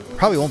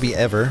 Probably won't be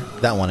ever.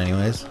 That one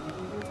anyways.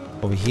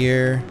 Over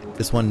here,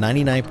 this one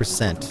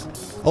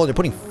 99%. Oh, they're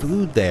putting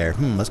food there.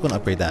 Let's go and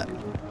upgrade that.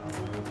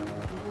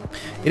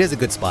 It is a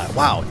good spot.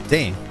 Wow,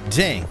 dang,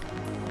 dang.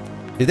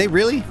 Did they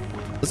really?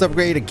 Let's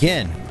upgrade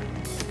again.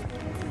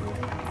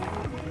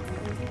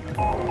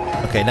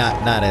 Okay,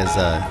 not as,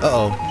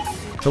 uh-oh.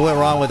 So what went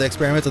wrong with the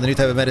experiments on the new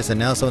type of medicine?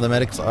 Now some of the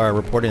medics are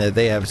reporting that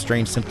they have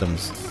strange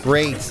symptoms.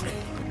 Great.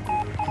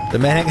 The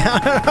medic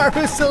our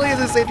facility is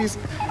a safety.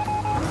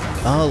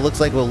 Oh, looks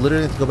like we'll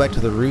literally have to go back to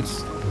the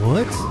roots.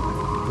 What?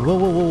 Whoa,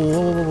 whoa, whoa,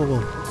 whoa, whoa, whoa, whoa,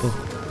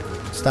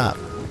 whoa. Stop.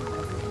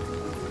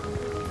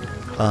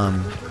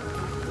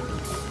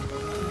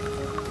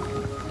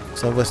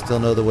 Some of us still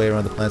know the way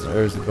around the plants and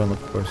herbs that grow on the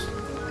course.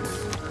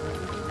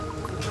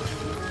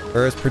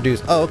 Herbs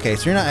produce. Oh, okay,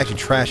 so you're not actually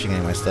trashing any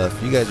of my stuff.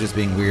 You guys are just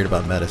being weird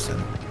about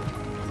medicine.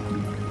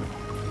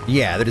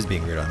 Yeah, they're just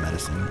being weird on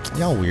medicine.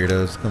 Y'all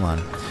weirdos. Come on.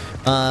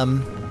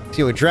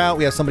 See, with drought,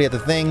 we have somebody at the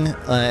thing,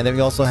 and then we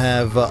also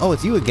have. Oh,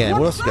 it's you again.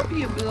 What else you got?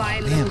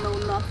 Damn.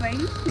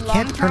 I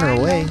can't turn her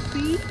away.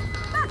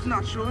 That's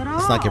not true at all.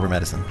 Let's not give her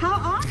medicine.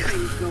 How are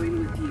things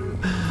going with you?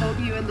 Hope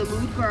you're in the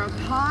mood for a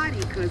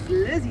party, because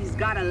Lizzie's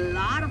got a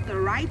lot of the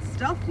right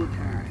stuff with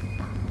her.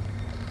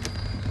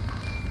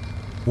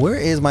 Where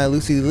is my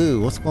Lucy Lou?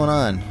 What's going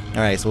on?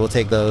 Alright, so we'll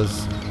take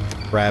those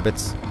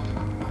rabbits.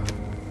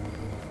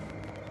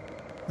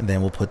 And then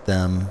we'll put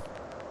them...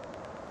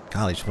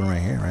 Golly, just put them right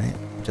here, right?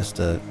 Just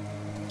to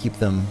keep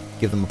them...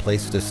 Give them a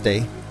place to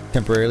stay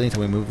temporarily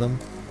until we move them.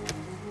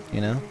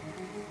 You know?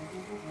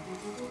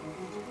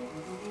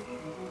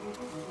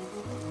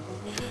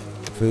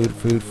 Food,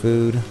 food,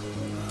 food.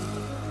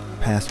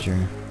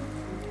 Pasture.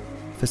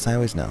 Fits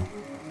sideways? No.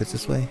 Fits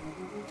this way?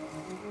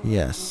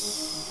 Yes.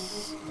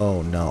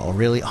 Oh no, oh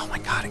really? Oh my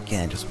god,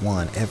 again, just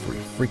one every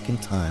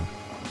freaking time.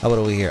 How about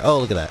over here? Oh,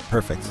 look at that.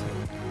 Perfect.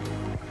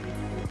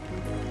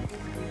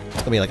 It's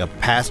gonna be like a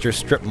pasture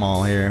strip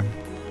mall here.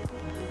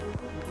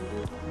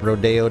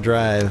 Rodeo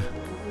Drive.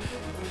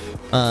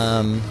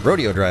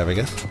 Rodeo Drive, I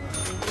guess.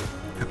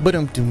 But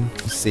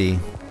let's see.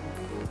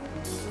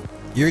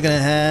 You're gonna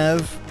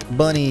have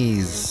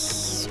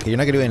bunnies. Okay, you're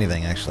not gonna do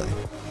anything, actually.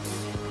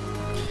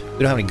 We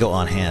don't have any goat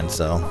on hand,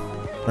 so.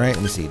 Alright,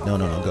 let me see. No,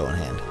 goat on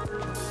hand.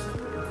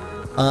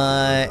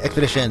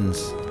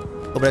 Expeditions.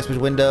 Open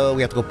expedition window.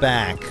 We have to go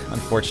back,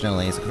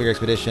 unfortunately. So configure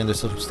expedition. There's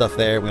some stuff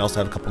there. We also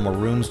have a couple more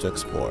rooms to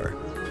explore.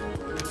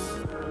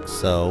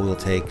 So we'll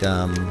take,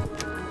 and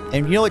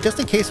you know what? Just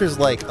in case there's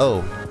like,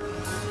 oh.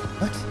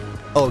 What?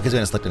 Oh, because we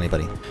didn't select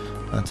anybody.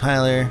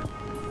 Tyler,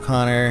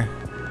 Connor,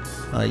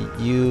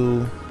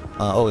 you,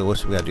 oh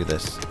wait, we gotta do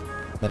this.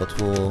 Metal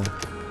tool.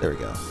 There we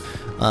go.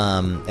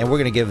 And we're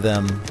gonna give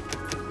them,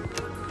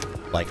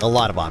 like, a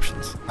lot of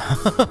options.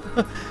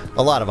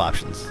 A lot of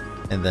options.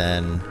 And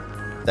then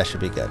that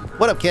should be good.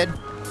 What up, kid?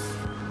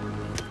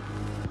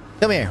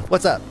 Come here.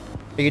 What's up?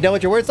 Are you done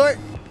with your word sort?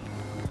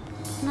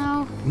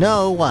 No.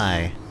 No,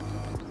 why?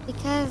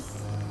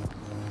 Because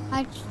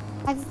I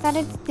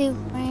decided to do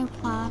brain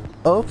pop.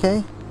 Oh,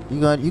 okay.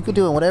 You could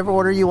do it in whatever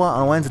order you want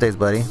on Wednesdays,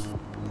 buddy.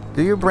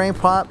 Do your brain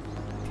pop.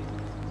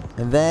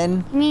 And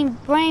then... I mean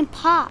brain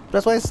pop.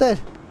 That's what I said.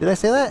 Did I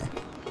say that?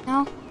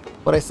 No.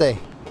 What'd I say?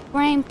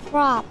 Brain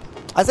prop.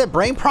 I said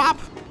brain prop?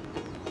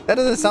 That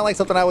doesn't sound like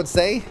something I would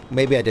say.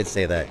 Maybe I did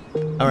say that.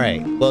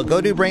 Alright, well, go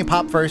do brain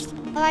pop first.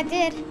 Well, I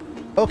did.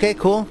 Okay,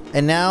 cool.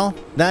 And now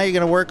you're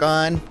gonna work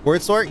on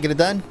word sort. Get it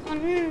done?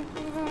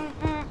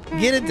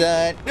 Get it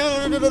done.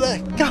 No,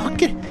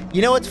 get it.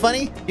 You know what's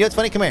funny? You know what's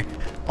funny? Come here.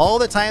 All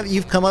the time that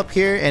you've come up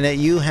here and that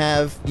you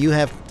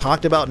have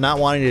talked about not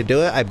wanting to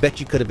do it, I bet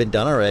you could have been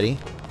done already.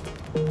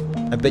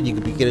 I bet you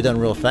could get it done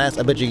real fast.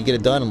 I bet you could get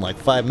it done in like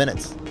 5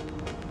 minutes.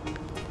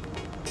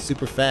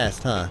 Super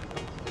fast, huh?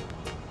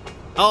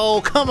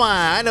 Oh, come on.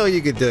 I know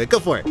you could do it. Go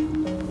for it.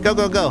 Go,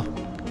 go, go.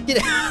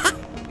 Get out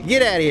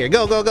of here.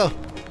 Go, go, go.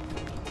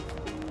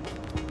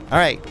 All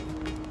right.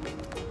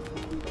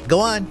 Go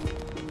on.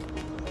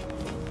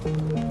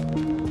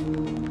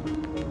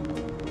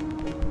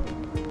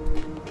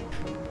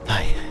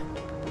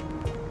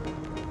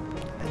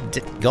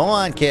 Go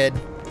on, kid.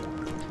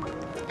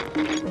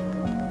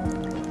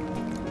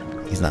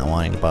 He's not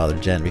wanting to bother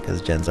Jen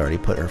because Jen's already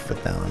put her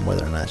foot down on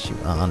whether or not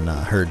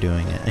her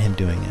doing it, him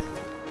doing it.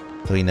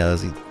 So he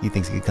knows he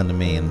thinks he could come to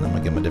me and I'm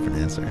gonna give him a different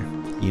answer.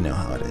 You know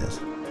how it is.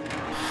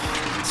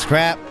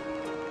 Scrap.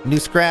 New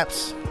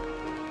scraps.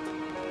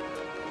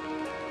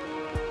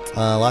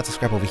 Lots of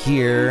scrap over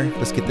here.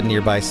 Let's get the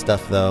nearby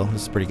stuff though.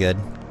 This is pretty good.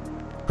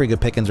 Pretty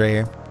good pickings right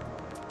here.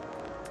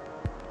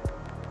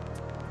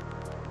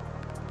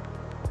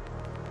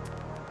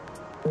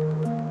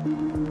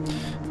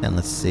 And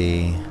let's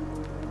see.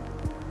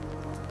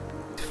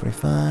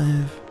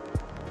 245.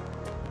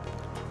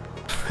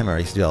 I remember I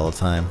used to do it all the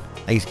time.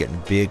 I used to get in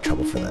big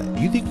trouble for that.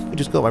 You think you could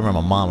just go? I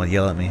remember my mom would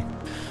yell at me.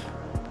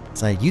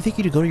 It's like, you think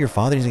you could go to your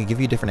father and he's gonna give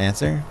you a different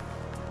answer?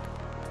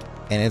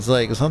 And it's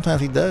like, sometimes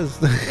he does.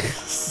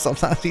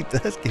 Sometimes he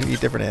does give you a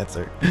different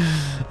answer.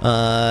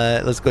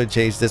 Let's go and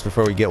change this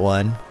before we get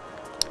one.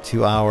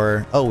 2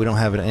 hour. Oh, we don't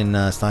have it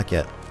in stock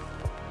yet.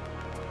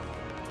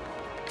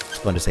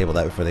 Just going to disable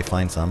that before they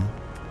find some.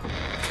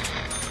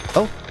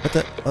 Oh, what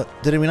the?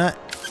 Did we not?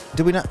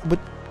 Did we not? What?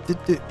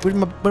 Where's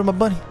my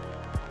bunny?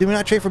 Did we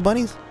not trade for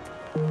bunnies?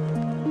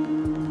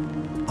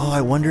 Oh,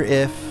 I wonder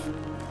if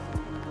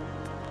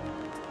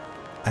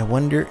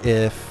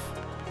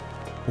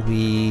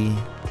we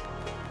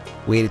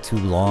waited too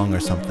long or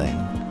something.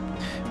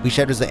 We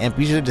should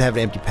have an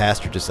empty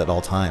pasture just at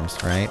all times,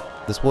 right?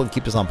 This will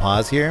keep us on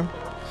pause here,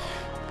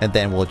 and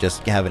then we'll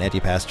just have an empty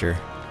pasture,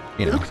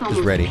 you know,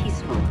 just ready.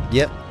 Peaceful.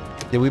 Yep.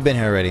 Yeah, we've been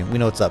here already. We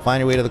know what's up.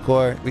 Find your way to the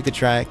core. We could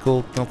try it.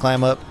 Cool. Don't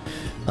climb up.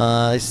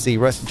 Let's see.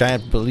 Rust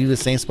giant. Believe the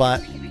same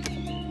spot.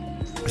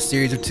 A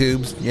series of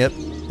tubes. Yep.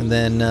 And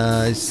then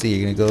let's see.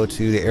 You're gonna go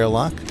to the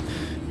airlock.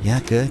 Yeah.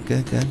 Good.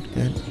 Good. Good.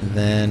 Good. And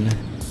then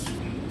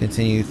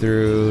continue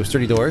through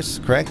sturdy doors.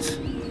 Correct.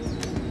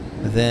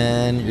 And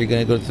then you're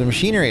gonna go to the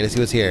machinery to see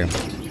what's here.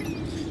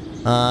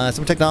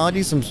 Some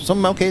technology.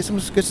 Some okay. Some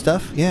good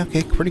stuff. Yeah.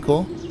 Okay. Pretty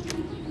cool.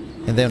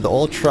 And then the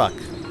old truck.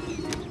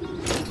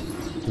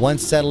 One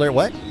settler.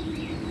 What?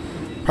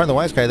 Part of the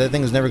wisecrack. That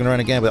thing is never going to run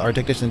again. But our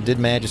technician did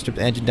manage to strip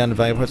the engine down to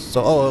valuable parts.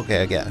 So, oh,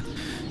 okay, yeah.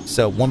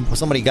 So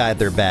somebody got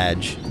their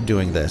badge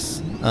doing this.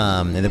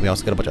 And then we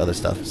also got a bunch of other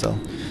stuff. So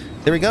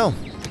there we go.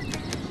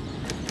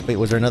 Wait,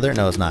 was there another?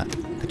 No, it's not.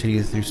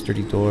 Continue through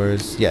sturdy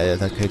doors. Yeah,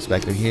 that code's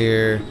back through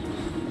here.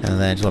 And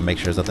then just want to make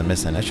sure there's nothing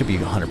missing. That should be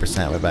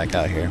 100% way back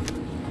out here.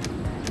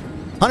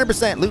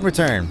 100% loot and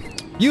return.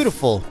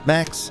 Beautiful,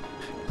 Max.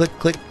 Click,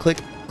 click, click,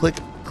 click.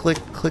 Click,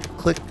 click,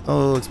 click.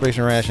 Oh,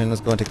 exploration ration.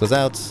 Let's go and take those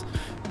out.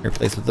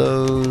 Replace with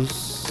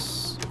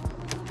those.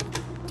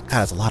 God,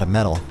 that's a lot of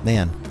metal.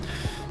 Man.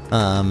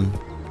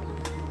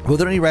 Well,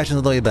 there are any rations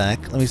on the way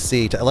back? Let me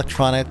see. To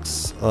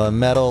electronics,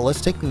 metal. Let's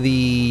take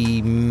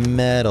the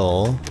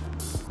metal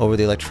over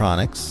the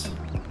electronics.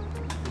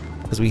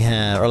 Because we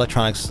have... Our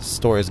electronics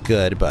store is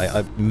good,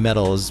 but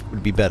metals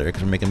would be better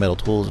because we're making metal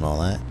tools and all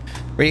that.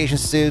 Radiation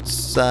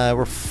suits.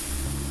 We're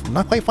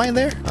not quite fine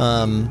there.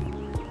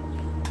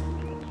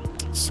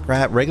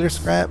 Scrap, regular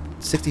scrap,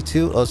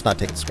 62. Oh, let's not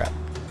take the scrap.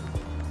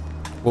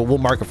 We'll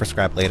mark it for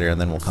scrap later, and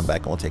then we'll come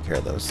back and we'll take care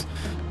of those.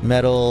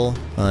 Metal,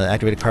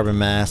 activated carbon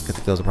mask. I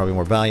think those are probably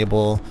more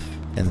valuable.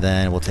 And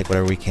then we'll take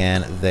whatever we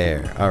can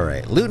there. All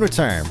right, loot and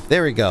return.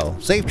 There we go.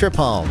 Safe trip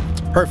home.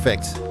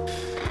 Perfect.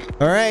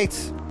 All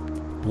right.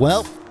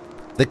 Well,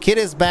 the kid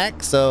is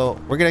back, so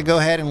we're gonna go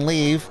ahead and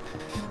leave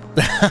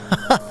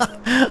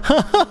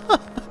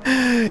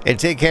and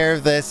take care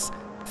of this.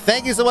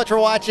 Thank you so much for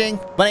watching.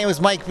 My name is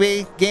Mike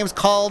B. Game's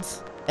called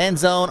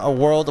Endzone, A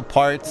World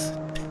Apart.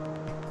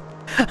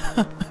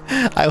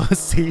 I will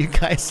see you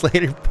guys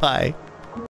later. Bye.